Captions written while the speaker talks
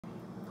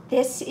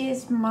This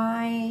is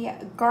my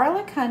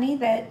garlic honey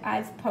that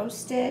I've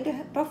posted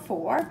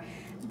before.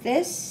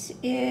 This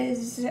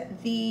is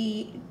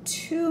the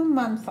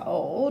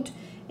 2-month-old,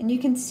 and you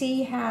can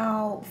see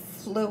how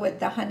fluid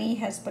the honey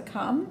has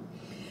become.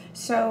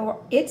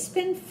 So it's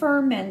been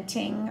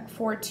fermenting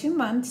for 2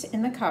 months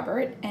in the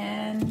cupboard,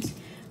 and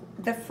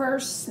the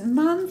first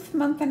month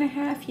and a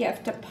half, you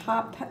have to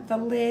pop the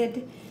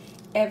lid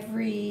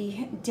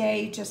every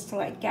day just to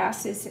let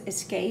gases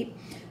escape.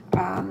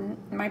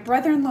 My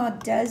brother-in-law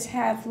does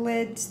have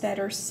lids that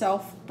are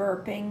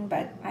self-burping,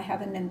 but I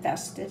haven't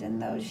invested in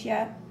those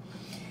yet.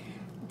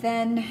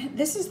 Then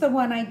this is the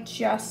one I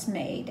just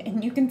made,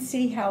 and you can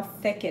see how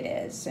thick it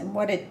is and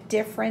what a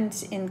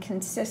difference in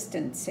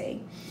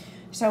consistency.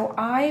 So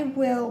I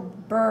will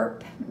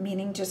burp,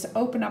 meaning just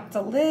open up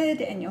the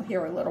lid and you'll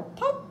hear a little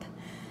pop,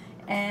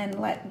 and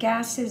let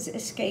gases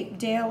escape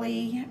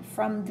daily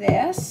from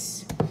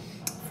this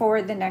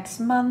for the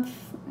next month,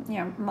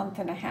 month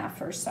and a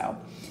half or so.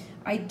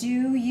 I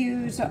do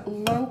use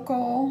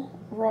local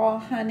raw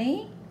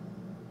honey,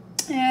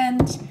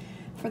 and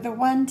for the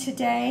one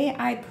today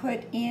I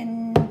put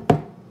in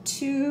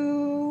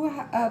 2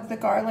 of the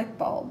garlic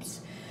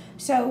bulbs.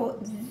 So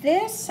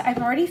this, I've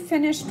already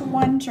finished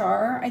 1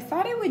 jar. I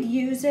thought I would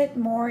use it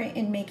more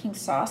in making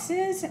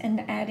sauces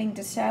and adding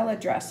to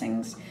salad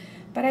dressings,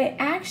 but I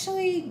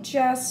actually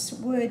just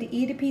would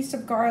eat a piece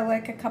of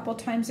garlic a couple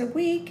times a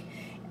week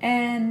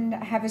and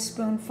have a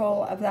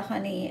spoonful of the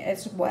honey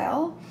as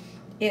well.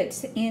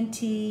 It's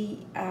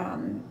anti-viral,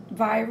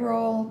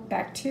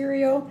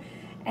 bacterial,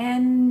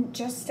 and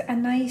just a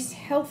nice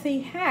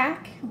healthy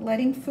hack,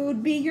 letting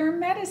food be your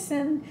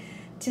medicine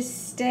to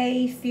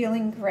stay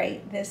feeling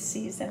great this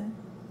season.